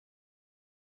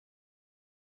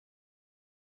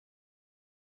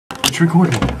It's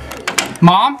recording.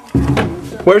 Mom?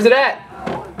 Where's it at?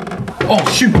 Oh,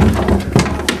 shoot.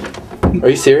 Are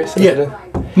you serious? Yeah.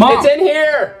 Mom! It's in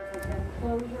here!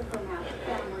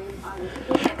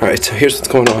 Alright, so here's what's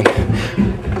going on.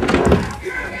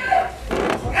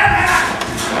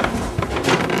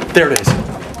 There it is.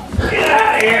 Get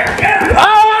out of here!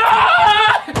 Ah!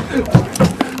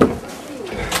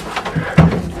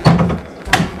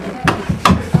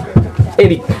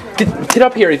 Andy, get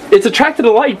up here. It's attracted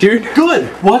to light, dude. Good.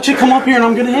 Watch it come up here and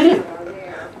I'm gonna hit it.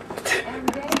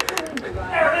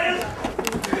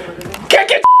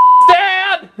 Kick it,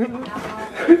 Dad!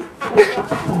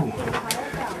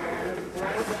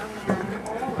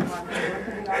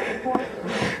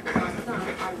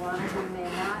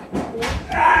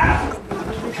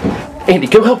 Andy,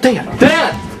 go help Dad.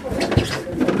 Dad!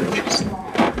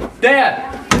 Dad!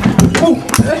 Oh.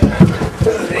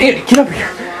 Andy, get up here.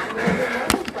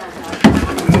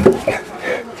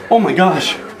 Oh my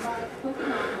gosh.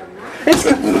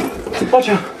 Watch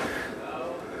out.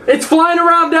 It's flying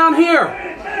around down here.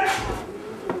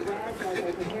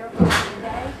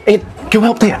 Andy, go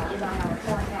help Dad.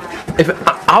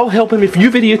 I'll help him if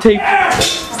you videotape.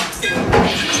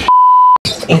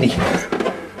 Andy.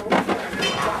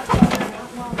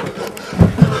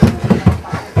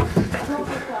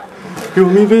 You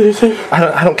want me to videotape?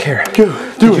 I don't care. Go,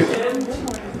 do it.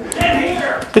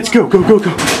 Let's go, go, go,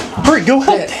 go. Hurry, go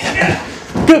help.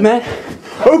 Good, man.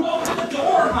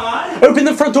 Open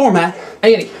the front door, Matt.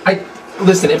 Hey, Andy,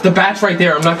 listen, if the bat's right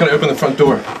there, I'm not going to open the front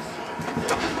door.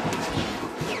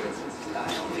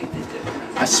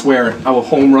 I swear, I will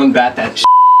home run bat that shit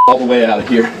all the way out of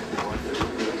here.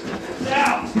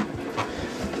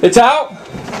 It's out?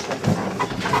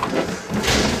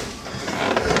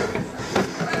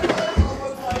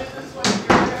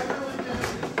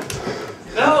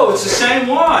 No, it's the same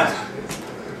one.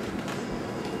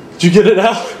 Did you get it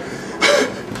out?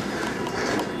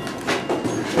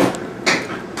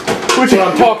 That's what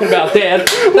I'm talking about, Dad.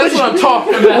 That's what I'm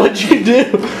talking about. What'd you do?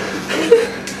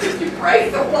 You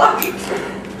break the light.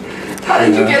 How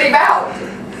did you get him out?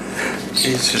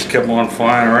 He's just kept on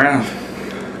flying around.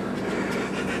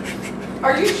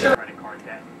 Are you sure?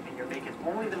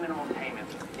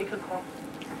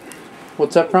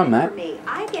 What's that from, Matt?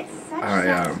 I get such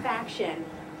satisfaction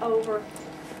over.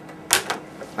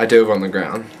 I dove on the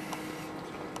ground.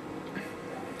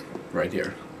 Right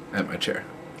here, at my chair.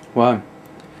 Why?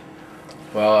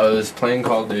 Well, I was playing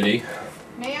Call of Duty.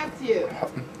 Ma'am, you.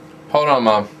 Hold on,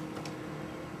 Mom.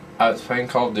 I was playing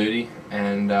Call of Duty,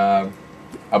 and a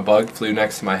bug flew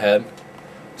next to my head.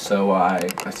 So I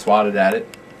swatted at it,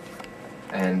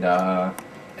 and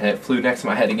it flew next to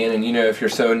my head again. And you know, if you're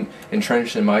so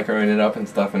entrenched in microing it up and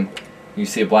stuff, and you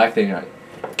see a black thing, it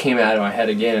came out of my head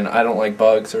again. And I don't like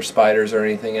bugs or spiders or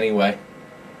anything anyway.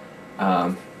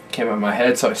 Came out of my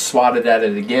head, so I swatted at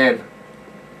it again,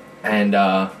 and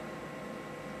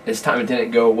this time it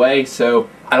didn't go away. So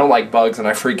I don't like bugs, and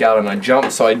I freak out and I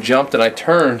jump. So I jumped and I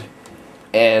turned,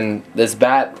 and this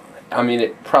bat, I mean,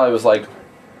 it probably was like,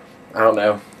 I don't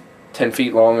know, 10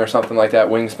 feet long or something like that,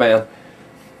 wingspan.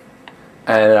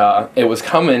 And it was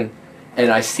coming,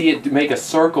 and I see it make a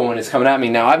circle when it's coming at me.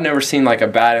 Now, I've never seen like a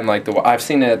bat in like I've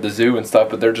seen it at the zoo and stuff,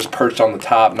 but they're just perched on the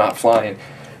top, not flying.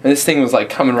 And this thing was like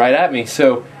coming right at me.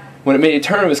 So when it made a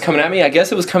turn, it was coming at me. I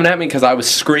guess it was coming at me because I was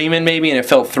screaming maybe, and it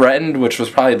felt threatened, which was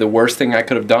probably the worst thing I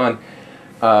could have done.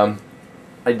 I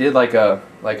did like a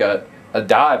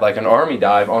dive, like an army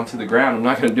dive onto the ground. I'm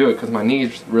not going to do it because my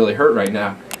knees really hurt right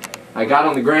now. I got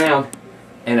on the ground,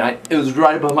 and it was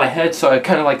right above my head, so I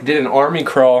kind of like did an army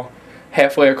crawl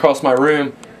halfway across my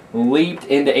room, leaped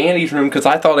into Andy's room because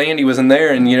I thought Andy was in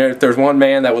there, and you know, if there's one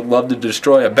man that would love to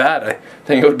destroy a bat, I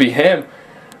think it would be him.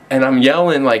 And I'm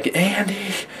yelling like,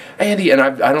 Andy, Andy, and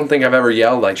I don't think I've ever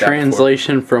yelled like that before.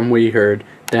 Translation from we heard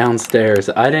downstairs.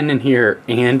 I didn't hear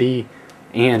Andy,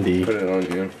 Andy. Put it on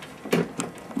you.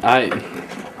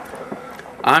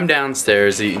 I'm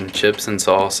downstairs eating chips and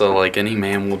salsa like any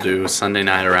man will do Sunday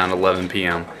night around 11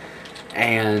 p.m.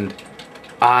 And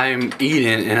I'm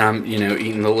eating, and I'm, you know,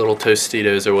 eating the little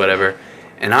Tostitos or whatever,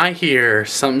 and I hear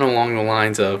something along the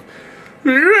lines of,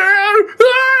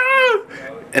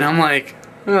 and I'm like,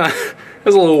 that's a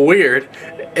little weird.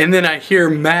 And then I hear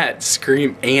Matt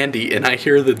scream Andy, and I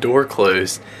hear the door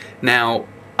close. Now,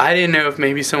 I didn't know if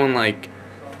maybe someone like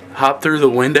hopped through the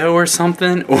window or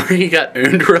something, or he got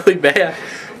owned really bad.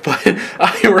 But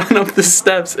I run up the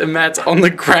steps, and Matt's on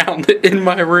the ground in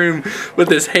my room with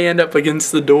his hand up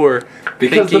against the door.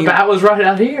 Because the bat was right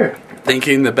out here.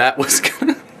 Thinking the bat was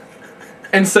gonna...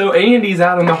 And so Andy's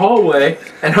out in the hallway,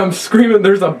 and I'm screaming,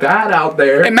 there's a bat out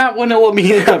there. And Matt wouldn't let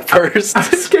me in at first. I'm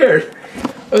scared.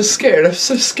 I was scared. I was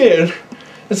so scared.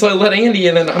 And so I let Andy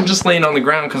in, and I'm just laying on the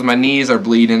ground because my knees are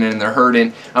bleeding and they're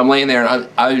hurting. I'm laying there, and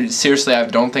I seriously, I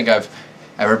don't think I've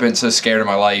ever been so scared in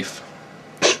my life.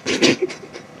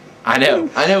 I know,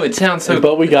 it sounds so...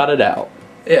 But we got it out.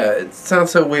 Yeah, it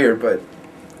sounds so weird, but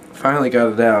finally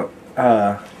got it out.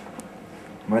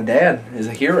 My dad is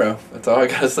a hero. That's all I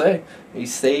gotta say. He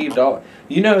saved all...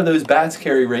 You know those bats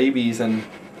carry rabies and...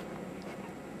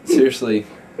 Seriously.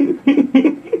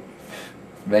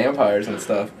 Vampires and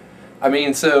stuff. I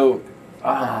mean, so...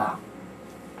 I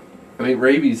mean,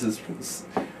 rabies is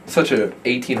such a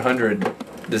 1800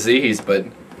 disease, but...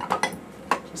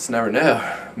 Just never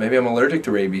know. Maybe I'm allergic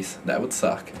to rabies. That would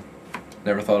suck.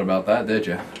 Never thought about that, did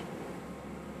you?